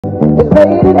is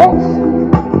rated X.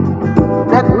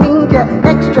 That means you're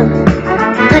extra,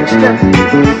 extraordinary.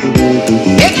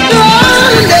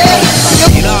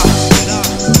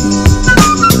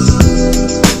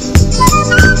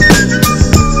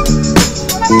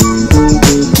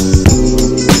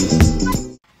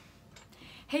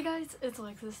 Hey guys, it's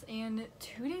Alexis, and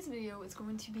today's video is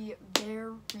going to be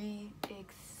very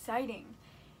exciting.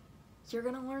 You're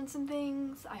gonna learn some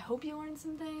things, I hope you learn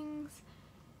some things,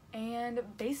 and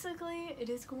basically it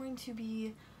is going to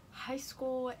be high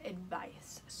school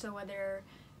advice. So whether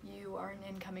you are an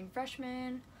incoming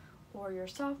freshman or you're a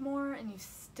sophomore and you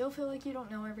still feel like you don't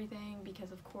know everything,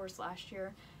 because of course last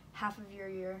year half of your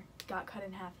year got cut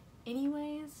in half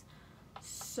anyways,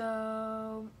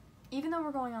 so even though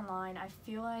we're going online, I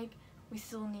feel like we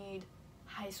still need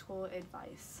high school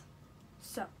advice.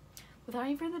 So, without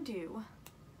any further ado,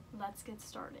 let's get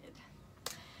started.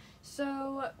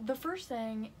 So, the first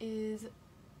thing is,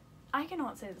 I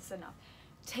cannot say this enough,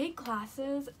 take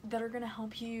classes that are going to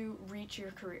help you reach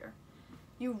your career.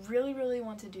 You really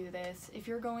want to do this. If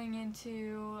you're going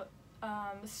into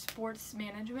sports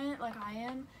management like I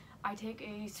am, I take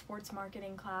a sports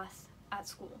marketing class at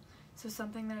school. So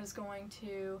something that is going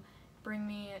to bring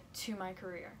me to my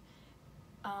career.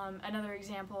 Another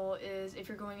example is if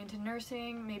you're going into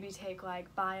nursing, maybe take like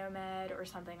biomed or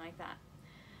something like that.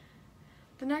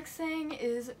 The next thing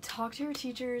is talk to your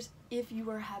teachers if you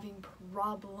are having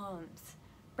problems.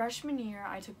 Freshman year,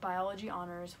 I took biology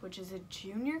honors, which is a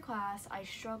junior class. I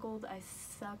struggled, I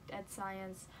sucked at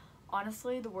science.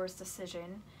 Honestly, the worst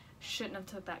decision. Shouldn't have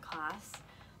took that class,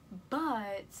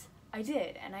 but I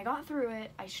did, and I got through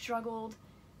it. I struggled.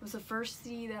 It was the first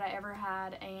C that I ever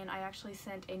had, and I actually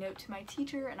sent a note to my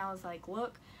teacher, and I was like,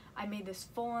 look, I made this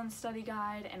full-on study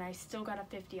guide, and I still got a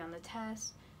 50 on the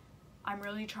test. I'm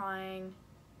really trying,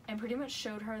 and pretty much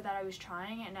showed her that I was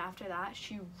trying, and after that,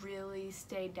 she really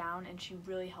stayed down, and she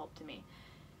really helped me.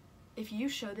 If you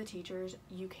show the teachers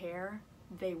you care,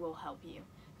 they will help you,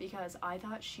 because I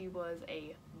thought she was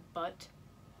a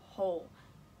butthole.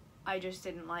 I just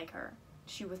didn't like her.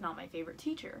 She was not my favorite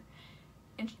teacher.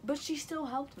 But she still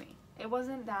helped me. It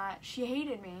wasn't that she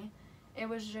hated me. It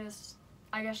was just,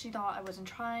 I guess she thought I wasn't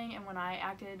trying, and when I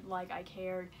acted like I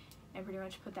cared and pretty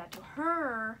much put that to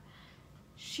her,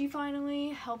 she finally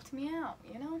helped me out,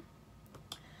 you know?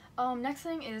 Next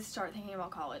thing is start thinking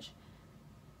about college.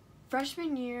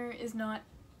 Freshman year is not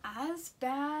as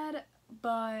bad,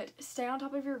 but stay on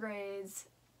top of your grades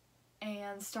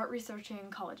and start researching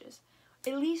colleges.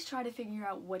 At least try to figure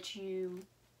out what you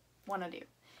want to do.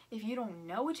 If you don't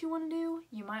know what you want to do,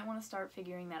 you might want to start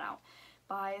figuring that out.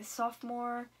 By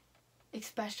sophomore,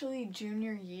 especially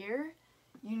junior year,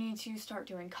 you need to start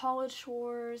doing college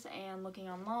tours and looking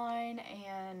online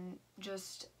and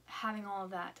just having all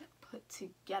of that put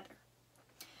together.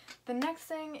 The next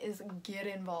thing is get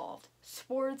involved.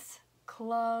 Sports,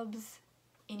 clubs,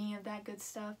 any of that good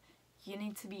stuff, you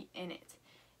need to be in it.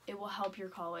 It will help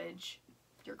your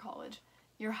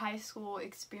high school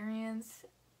experience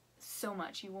so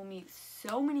much. You will meet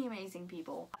so many amazing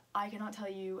people. I cannot tell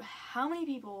you how many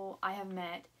people I have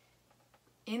met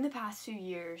in the past few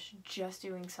years just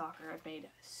doing soccer. I've made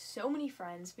so many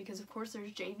friends because of course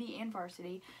there's JV and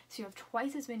varsity, so you have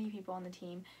twice as many people on the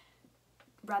team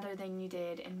rather than you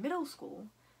did in middle school.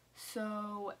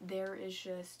 So there is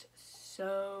just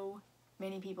so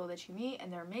many people that you meet,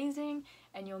 and they're amazing,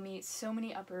 and you'll meet so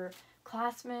many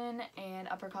upperclassmen, and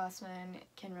upperclassmen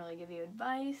can really give you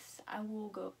advice. I will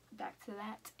go back to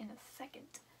that in a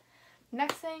second.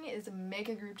 Next thing is make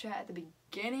a group chat at the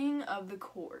beginning of the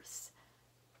course.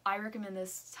 I recommend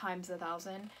this times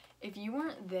 1,000. If you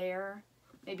weren't there,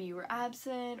 maybe you were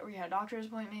absent or you had a doctor's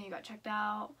appointment, you got checked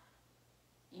out,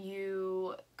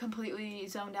 you completely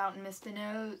zoned out and missed the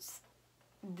notes,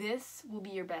 this will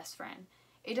be your best friend.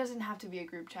 It doesn't have to be a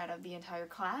group chat of the entire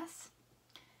class.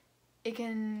 It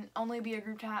can only be a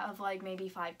group chat of like maybe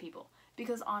 5 people,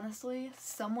 because honestly,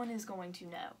 someone is going to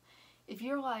know. If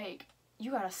you're like,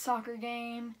 you got a soccer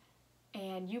game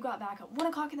and you got back at 1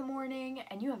 o'clock in the morning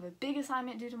and you have a big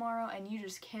assignment due tomorrow and you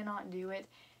just cannot do it,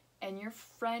 and your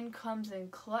friend comes in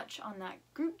clutch on that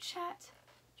group chat,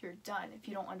 you're done. If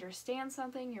you don't understand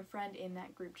something, your friend in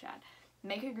that group chat.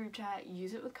 Make a group chat,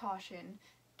 use it with caution.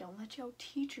 Don't let your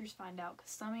teachers find out,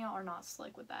 because some of y'all are not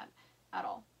slick with that at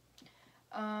all.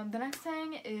 The next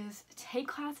thing is take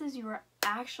classes you are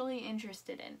actually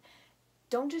interested in.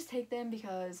 Don't just take them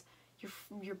because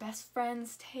your best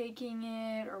friend's taking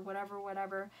it or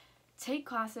whatever. Take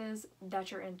classes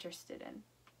that you're interested in.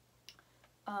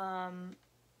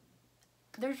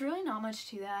 There's really not much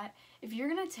to that. If you're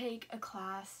gonna take a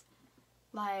class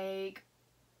like,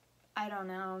 I don't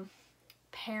know,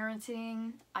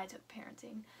 parenting, I took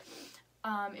parenting.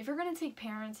 If you're gonna take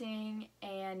parenting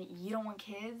and you don't want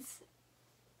kids,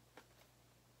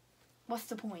 what's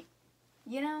the point?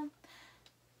 You know?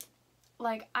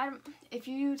 Like, if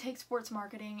you take sports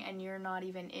marketing and you're not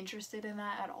even interested in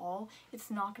that at all,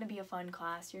 it's not going to be a fun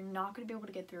class. You're not going to be able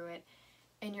to get through it,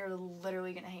 and you're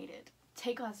literally going to hate it.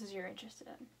 Take classes you're interested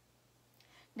in.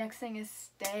 Next thing is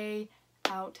stay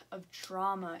out of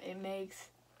drama. It makes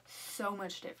so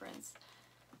much difference.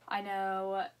 I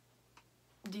know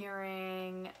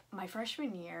during my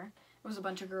freshman year, it was a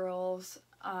bunch of girls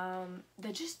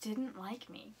that just didn't like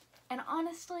me. And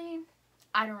honestly,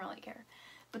 I don't really care.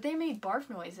 But they made barf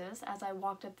noises as I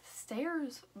walked up the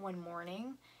stairs one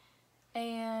morning,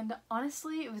 and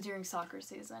honestly, it was during soccer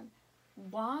season.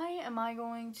 Why am I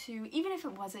going to, even if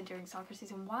it wasn't during soccer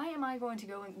season, why am I going to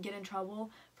go and get in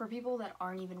trouble for people that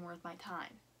aren't even worth my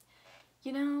time?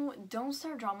 You know, don't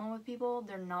start drama with people.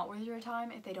 They're not worth your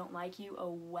time. If they don't like you,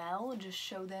 oh well, just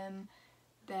show them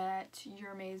that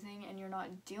you're amazing and you're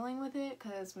not dealing with it,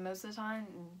 because most of the time,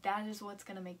 that is what's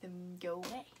going to make them go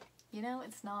away. You know,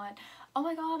 it's not, oh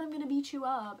my god, I'm going to beat you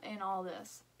up and all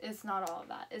this. It's not all of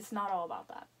that. It's not all about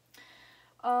that.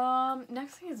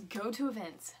 Next thing is go to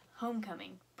events.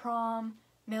 Homecoming, prom,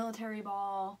 military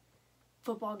ball,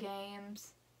 football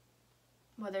games,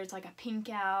 whether it's like a pink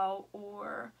out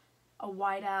or a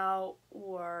white out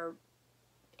or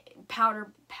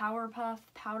powder puff,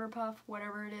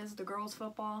 whatever it is, the girls'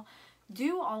 football.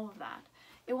 Do all of that.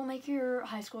 It will make your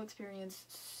high school experience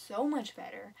so much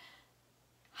better.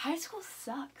 High school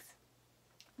sucks,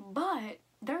 but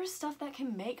there's stuff that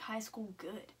can make high school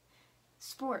good.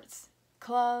 Sports,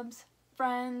 clubs,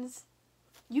 friends.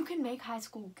 You can make high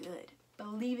school good,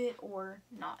 believe it or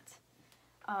not.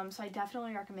 So I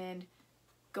definitely recommend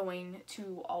going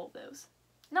to all of those.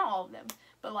 Not all of them,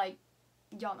 but like,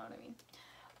 y'all know what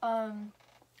I mean.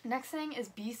 Next thing is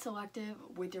be selective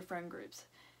with your friend groups.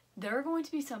 There are going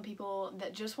to be some people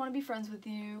that just want to be friends with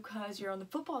you because you're on the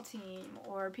football team,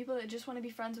 or people that just want to be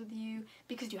friends with you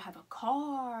because you have a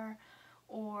car,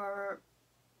 or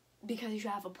because you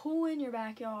have a pool in your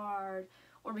backyard,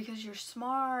 or because you're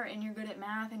smart and you're good at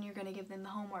math and you're going to give them the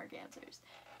homework answers.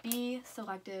 Be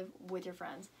selective with your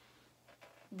friends.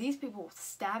 These people will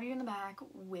stab you in the back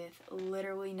with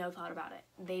literally no thought about it.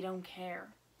 They don't care.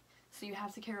 So you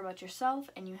have to care about yourself,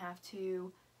 and you have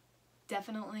to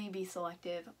definitely be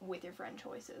selective with your friend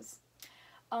choices.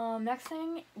 Next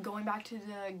thing, going back to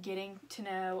the getting to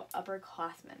know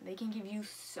upperclassmen. They can give you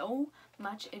so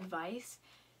much advice,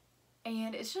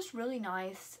 and it's just really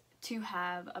nice to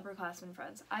have upperclassmen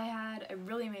friends. I had a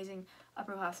really amazing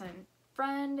upperclassman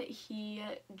friend. He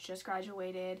just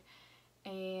graduated,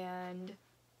 and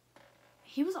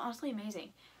he was honestly amazing.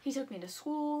 He took me to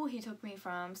school, he took me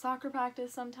from soccer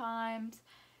practice sometimes,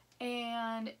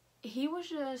 and he was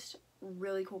just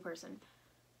really cool person.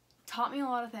 Taught me a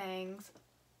lot of things,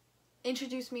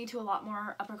 introduced me to a lot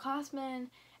more upperclassmen,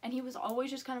 and he was always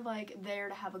just kind of like there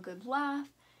to have a good laugh,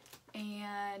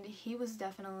 and he was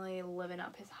definitely living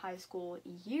up his high school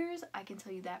years. I can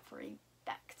tell you that for a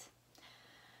fact.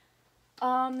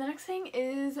 The next thing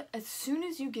is, as soon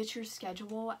as you get your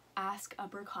schedule, ask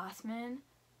upperclassmen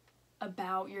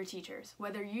about your teachers.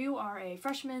 Whether you are a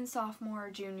freshman, sophomore,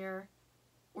 junior,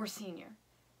 or senior.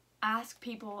 Ask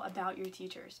people about your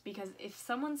teachers, because if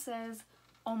someone says,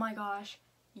 oh my gosh,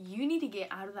 you need to get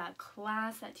out of that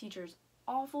class, that teacher's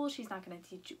awful, she's not going to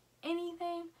teach you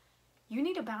anything, you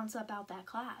need to bounce up out that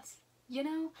class. You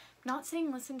know, not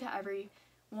saying listen to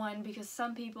everyone, because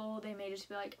some people, they may just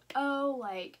be like, oh,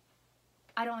 like,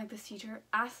 I don't like this teacher.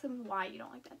 Ask them why you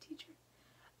don't like that teacher.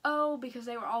 Oh, because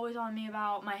they were always on me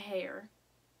about my hair.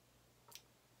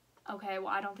 Okay, well,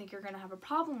 I don't think you're going to have a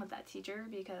problem with that teacher,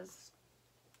 because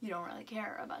you don't really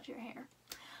care about your hair.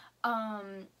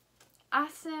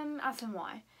 Ask them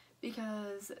why.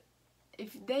 Because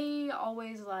if they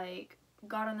always, like,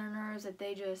 got on their nerves that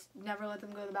they just never let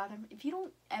them go to the bathroom, if you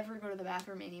don't ever go to the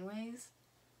bathroom anyways,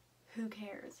 who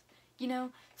cares? You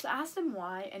know? So ask them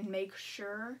why and make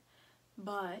sure.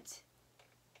 But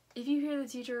if you hear the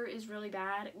teacher is really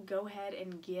bad, go ahead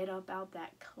and get up out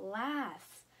that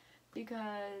class,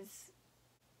 because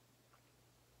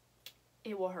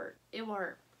it will hurt. It will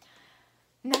hurt.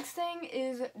 Next thing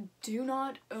is, do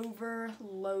not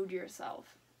overload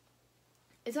yourself.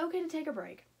 It's okay to take a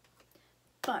break,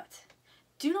 but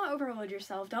do not overload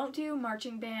yourself. Don't do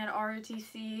marching band,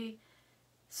 ROTC,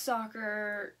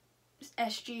 soccer,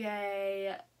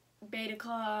 SGA, beta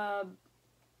club,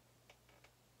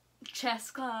 chess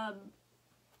club,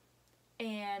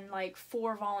 and like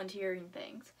 4 volunteering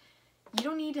things. You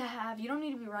don't need to be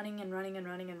running and running and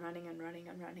running and running and running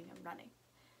and running and running.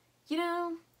 you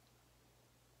know,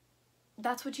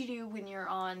 that's what you do when you're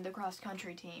on the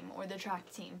cross-country team or the track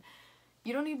team.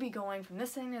 You don't need to be going from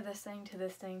this thing to this thing to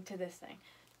this thing to this thing.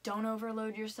 Don't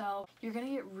overload yourself. You're going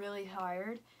to get really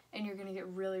tired and you're going to get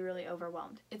really, really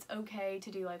overwhelmed. It's okay to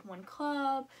do like one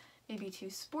club, maybe 2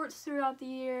 sports throughout the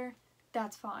year.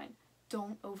 That's fine.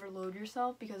 Don't overload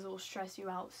yourself because it will stress you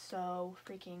out so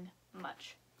freaking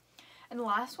much. And the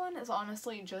last one is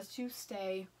honestly just to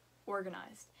stay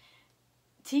organized.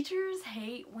 Teachers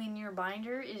hate when your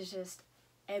binder is just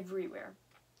everywhere.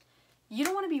 You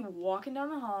don't want to be walking down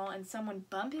the hall and someone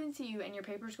bump into you and your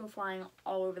papers go flying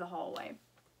all over the hallway.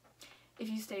 If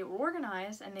you stay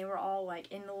organized and they were all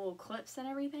like in the little clips and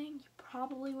everything, you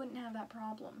probably wouldn't have that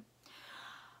problem.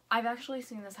 I've actually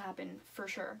seen this happen for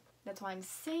sure. That's why I'm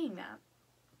saying that.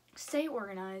 Stay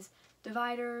organized.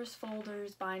 Dividers,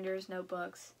 folders, binders,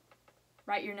 notebooks.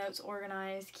 Write your notes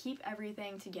organized. Keep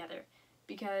everything together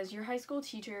because your high school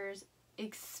teachers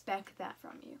expect that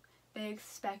from you. They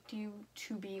expect you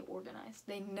to be organized.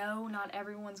 They know not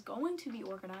everyone's going to be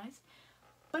organized,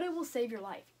 but it will save your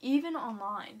life. Even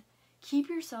online, keep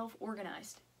yourself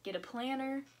organized. Get a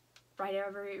planner, write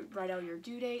out your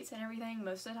due dates and everything.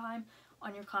 Most of the time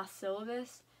on your class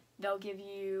syllabus, they'll give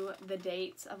you the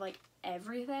dates of like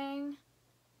everything.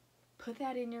 Put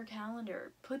that in your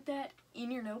calendar. Put that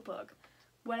in your notebook.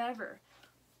 Whatever.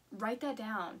 Write that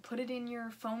down. Put it in your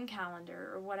phone calendar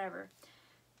or whatever.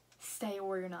 Stay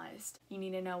organized. You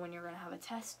need to know when you're going to have a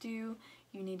test due.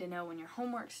 You need to know when your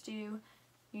homework's due.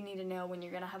 You need to know when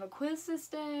you're going to have a quiz this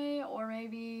day, or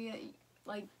maybe,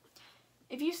 like,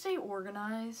 if you stay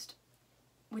organized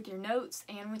with your notes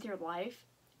and with your life,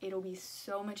 it'll be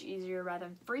so much easier rather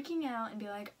than freaking out and be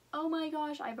like, oh my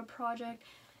gosh, I have a project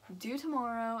due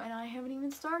tomorrow and I haven't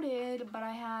even started, but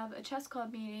I have a chess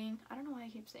club meeting. I don't know why I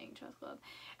keep saying chess club.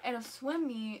 And a swim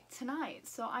meet tonight,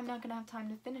 so I'm not going to have time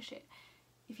to finish it.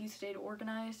 If you stayed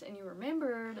organized and you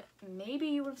remembered, maybe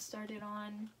you would have started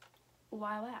on a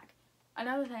while back.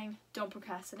 Another thing, don't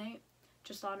procrastinate.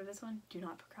 Just thought of this one. Do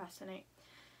not procrastinate.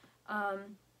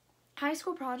 High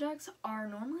school projects are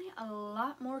normally a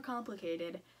lot more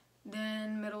complicated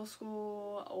than middle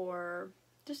school or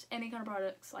just any kind of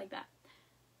projects like that.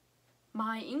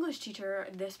 My English teacher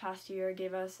this past year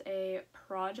gave us a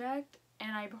project,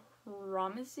 and I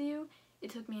promise you, it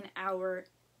took me an hour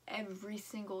every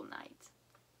single night.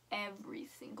 Every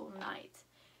single night.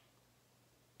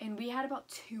 And we had about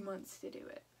 2 months to do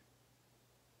it.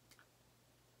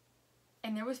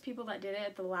 And there was people that did it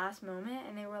at the last moment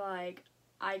and they were like,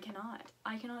 I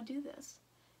cannot do this.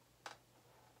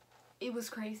 It was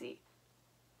crazy.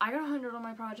 I got 100 on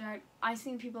my project. I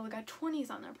seen people that got 20s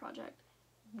on their project.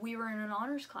 We were in an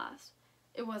honors class.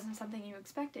 It wasn't something you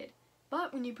expected.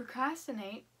 But when you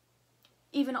procrastinate,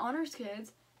 even honors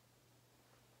kids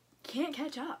can't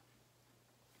catch up.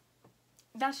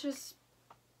 That's just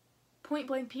point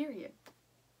blank period.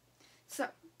 So,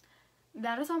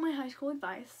 that is all my high school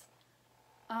advice.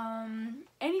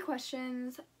 Any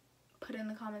questions, put in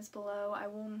the comments below. I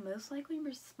will most likely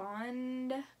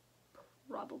respond,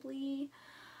 probably.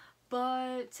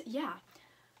 But, yeah.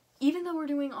 Even though we're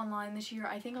doing online this year,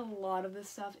 I think a lot of this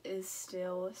stuff is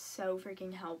still so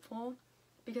freaking helpful.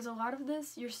 Because a lot of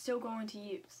this, you're still going to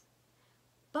use.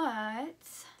 But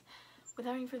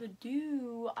without any further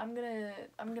ado, I'm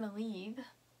gonna leave.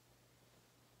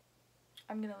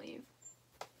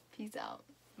 Peace out.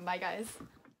 Bye, guys.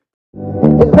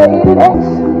 It's rated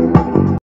X.